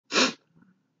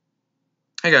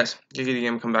Hey guys, Giggity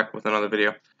Game come back with another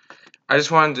video. I just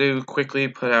wanted to quickly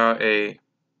put out a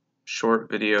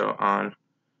short video on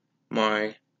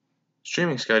my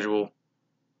streaming schedule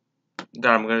that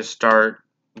I'm going to start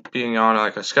being on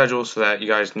like a schedule so that you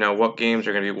guys know what games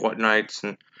are going to be what nights,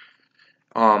 and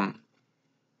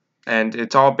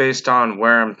it's all based on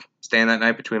where I'm staying that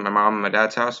night between my mom and my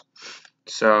dad's house.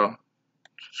 So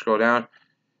scroll down.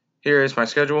 Here is my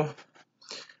schedule.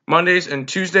 Mondays and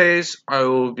Tuesdays I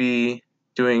will be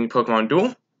doing Pokemon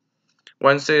Duel.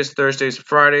 Wednesdays, Thursdays,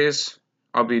 Fridays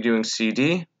I'll be doing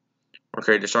CD or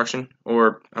Create Destruction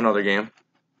or another game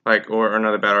or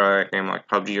another battle royale game like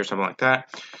PUBG or something like that.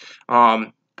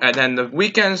 And then the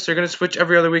weekends they're gonna switch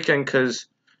every other weekend because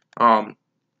every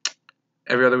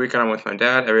other weekend I'm with my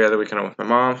dad, every other weekend I'm with my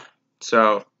mom.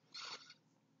 So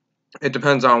it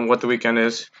depends on what the weekend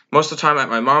is. Most of the time at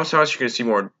my mom's house, you're gonna see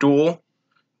more Duel.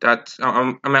 That's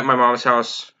I'm at my mom's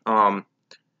house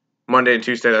Monday and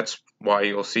Tuesday. That's why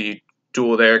you'll see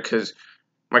Duel there because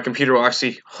my computer will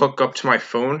actually hook up to my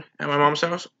phone at my mom's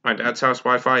house. My dad's house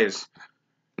Wi-Fi is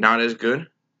not as good.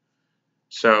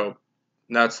 So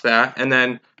that's that. And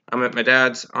then I'm at my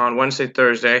dad's on Wednesday,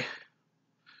 Thursday.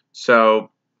 So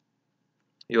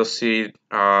you'll see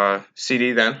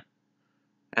CD then.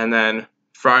 And then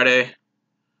Friday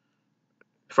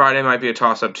might be a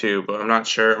toss-up too, but I'm not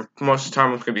sure. Most of the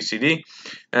time it could be CD.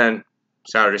 And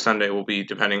Saturday, Sunday will be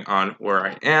depending on where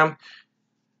I am.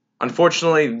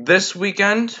 Unfortunately, this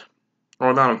weekend,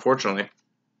 or not unfortunately,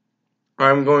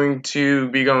 I'm going to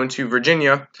be going to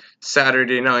Virginia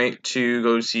Saturday night to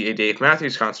go see a Dave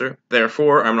Matthews concert.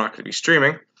 Therefore, I'm not going to be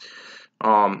streaming.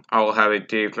 I will have a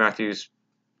Dave Matthews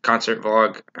concert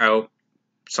vlog out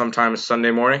sometime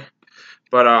Sunday morning.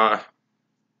 But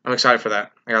I'm excited for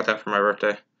that. I got that for my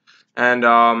birthday. And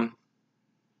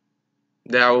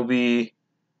that'll be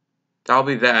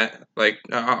that.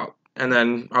 And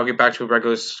then I'll get back to a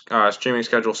regular streaming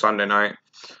schedule Sunday night.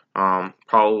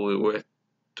 Probably with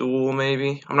Duel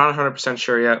maybe. I'm not 100%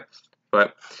 sure yet,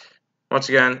 but once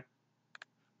again,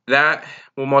 that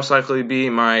will most likely be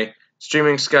my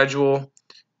streaming schedule.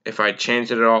 If I change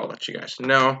it at all, I'll let you guys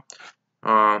know.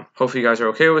 Hopefully you guys are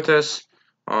okay with this.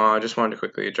 I just wanted to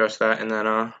quickly address that, and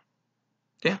then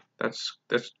yeah,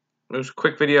 it was a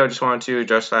quick video. I just wanted to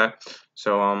address that.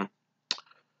 So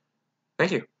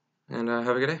thank you, and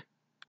have a good day.